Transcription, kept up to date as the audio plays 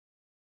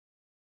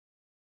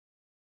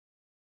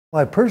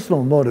My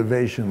personal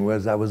motivation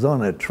was I was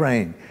on a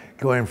train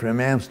going from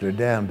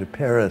Amsterdam to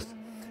Paris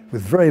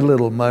with very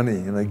little money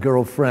and a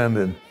girlfriend,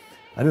 and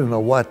I didn't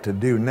know what to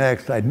do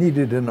next. I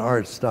needed an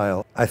art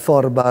style. I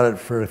thought about it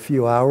for a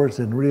few hours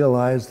and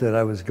realized that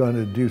I was going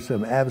to do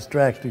some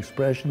abstract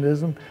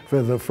expressionism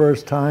for the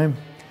first time.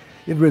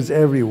 It was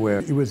everywhere.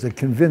 It was a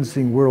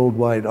convincing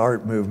worldwide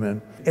art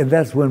movement, and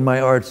that's when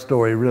my art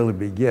story really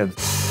begins.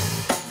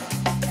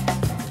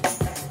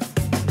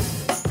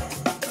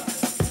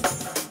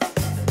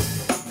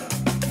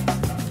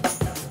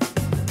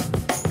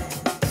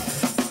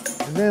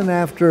 And then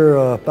after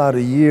about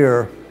a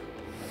year,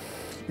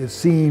 it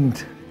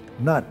seemed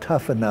not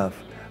tough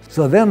enough.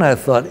 So then I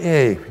thought,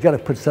 hey, we got to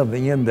put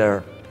something in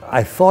there.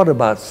 I thought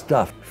about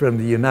stuff from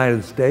the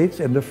United States,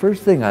 and the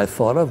first thing I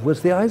thought of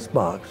was the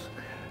icebox.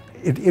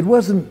 It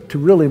wasn't to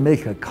really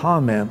make a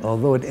comment,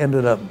 although it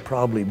ended up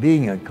probably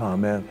being a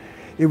comment.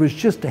 It was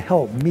just to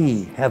help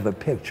me have a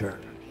picture.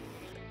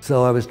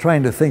 So I was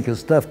trying to think of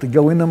stuff to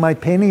go into my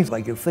paintings.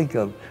 I could think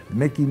of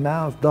Mickey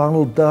Mouse,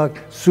 Donald Duck,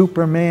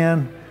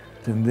 Superman,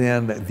 and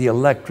then the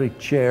electric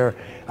chair.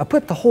 I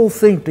put the whole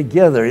thing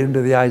together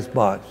into the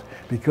icebox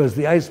because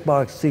the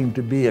icebox seemed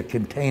to be a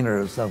container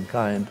of some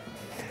kind.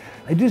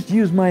 I just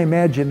used my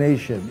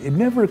imagination. It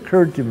never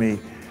occurred to me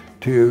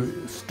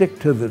to stick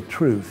to the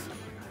truth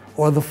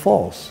or the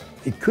false.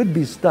 It could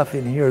be stuff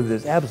in here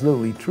that's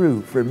absolutely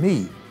true for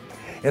me,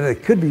 and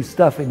it could be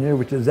stuff in here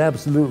which is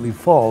absolutely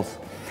false,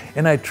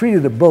 and I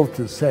treated it both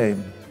the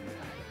same.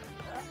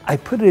 I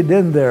put it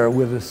in there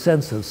with a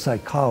sense of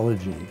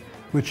psychology,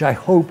 which I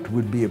hoped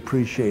would be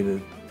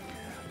appreciated,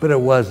 but it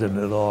wasn't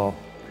at all.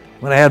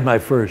 When I had my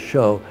first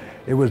show,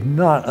 it was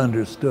not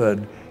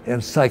understood,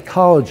 and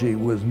psychology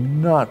was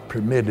not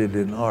permitted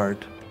in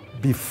art.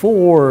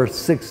 Before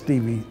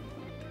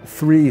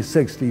 63,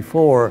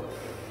 64,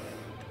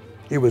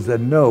 it was a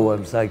no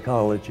on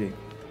psychology.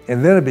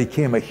 And then it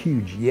became a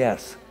huge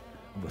yes.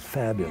 It was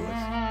fabulous.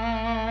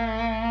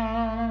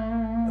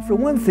 For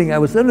one thing, I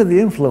was under the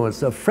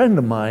influence of a friend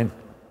of mine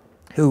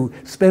who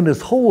spent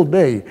his whole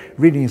day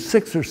reading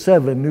 6 or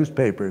 7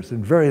 newspapers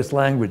in various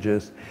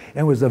languages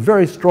and was a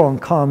very strong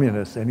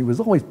communist, and he was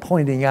always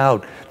pointing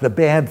out the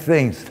bad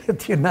things that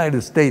the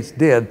United States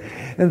did.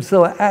 And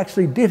so it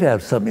actually did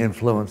have some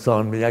influence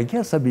on me. I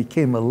guess I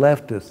became a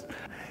leftist.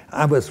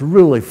 I was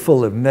really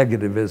full of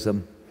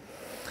negativism.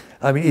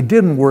 I mean, it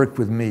didn't work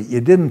with me.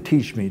 It didn't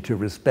teach me to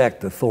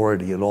respect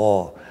authority at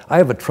all. I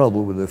have a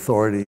trouble with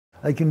authority.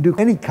 I can do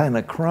any kind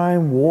of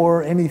crime,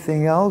 war,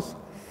 anything else.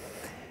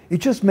 It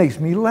just makes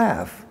me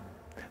laugh.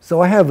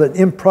 So I have an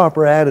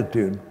improper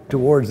attitude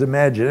towards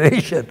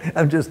imagination.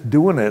 I'm just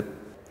doing it.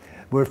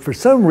 But for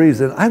some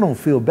reason, I don't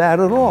feel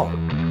bad at all.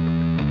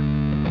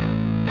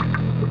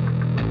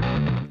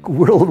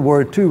 World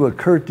War II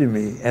occurred to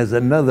me as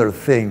another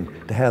thing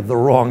to have the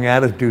wrong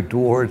attitude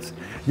towards.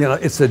 You know,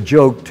 it's a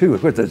joke too.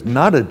 Of course, it's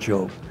not a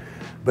joke,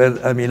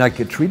 but I mean, I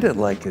could treat it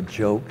like a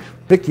joke.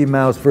 Mickey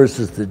Mouse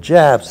versus the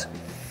Japs,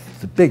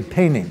 it's a big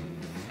painting.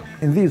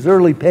 In these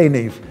early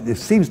paintings, it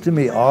seems to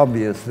me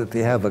obvious that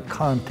they have a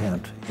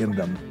content in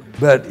them,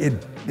 but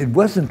it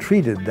wasn't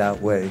treated that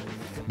way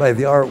by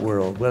the art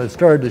world. When I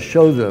started to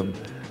show them,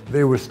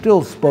 they were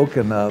still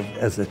spoken of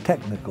as a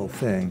technical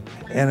thing,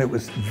 and it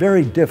was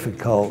very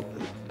difficult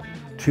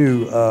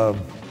to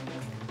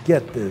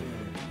get the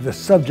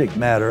subject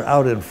matter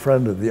out in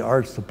front of the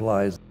art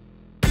supplies.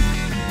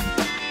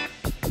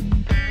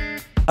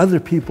 Other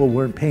people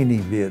weren't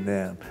painting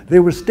Vietnam. They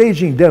were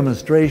staging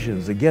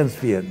demonstrations against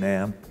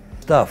Vietnam.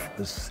 Stuff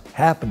was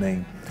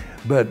happening,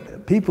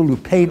 but people who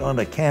paint on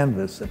a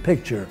canvas, a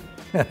picture,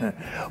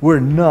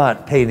 were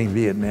not painting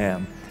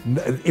Vietnam.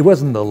 It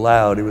wasn't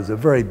allowed. It was a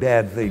very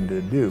bad thing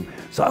to do.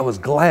 So I was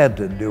glad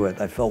to do it.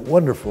 I felt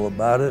wonderful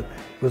about it.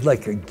 It was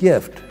like a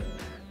gift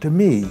to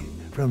me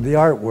from the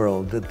art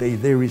world that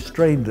they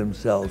restrained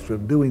themselves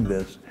from doing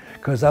this,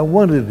 because I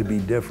wanted to be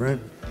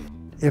different.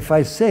 If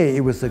I say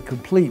it was a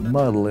complete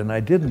muddle and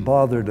I didn't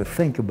bother to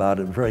think about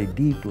it very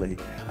deeply,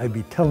 I'd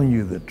be telling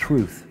you the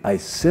truth. I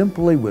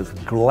simply was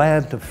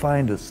glad to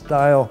find a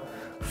style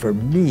for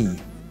me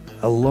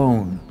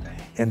alone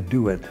and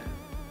do it.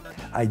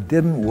 I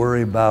didn't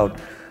worry about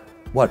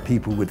what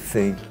people would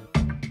think.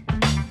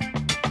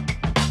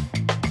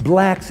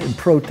 Blacks in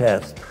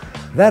protest,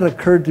 that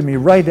occurred to me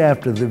right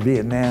after the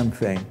Vietnam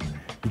thing,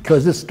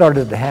 because it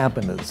started to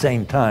happen at the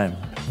same time.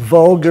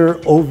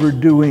 Vulgar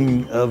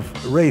overdoing of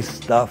race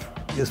stuff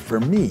is for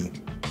me,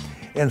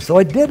 and so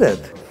I did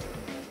it.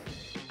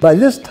 By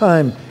this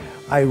time,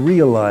 I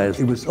realized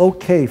it was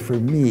okay for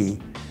me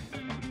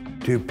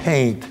to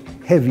paint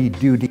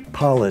heavy-duty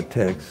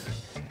politics.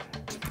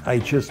 I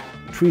just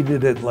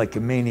treated it like a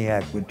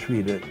maniac would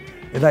treat it.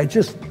 And I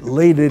just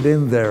laid it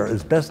in there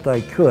as best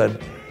I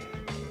could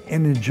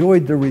and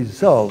enjoyed the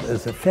result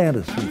as a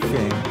fantasy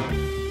thing.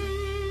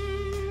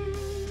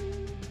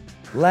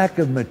 Lack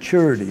of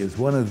maturity is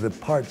one of the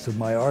parts of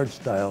my art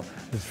style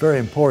that's very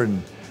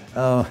important.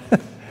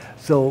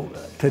 So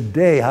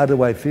today, how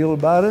do I feel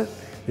about it?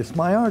 It's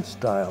my art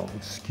style.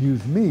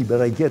 Excuse me,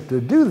 but I get to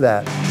do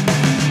that.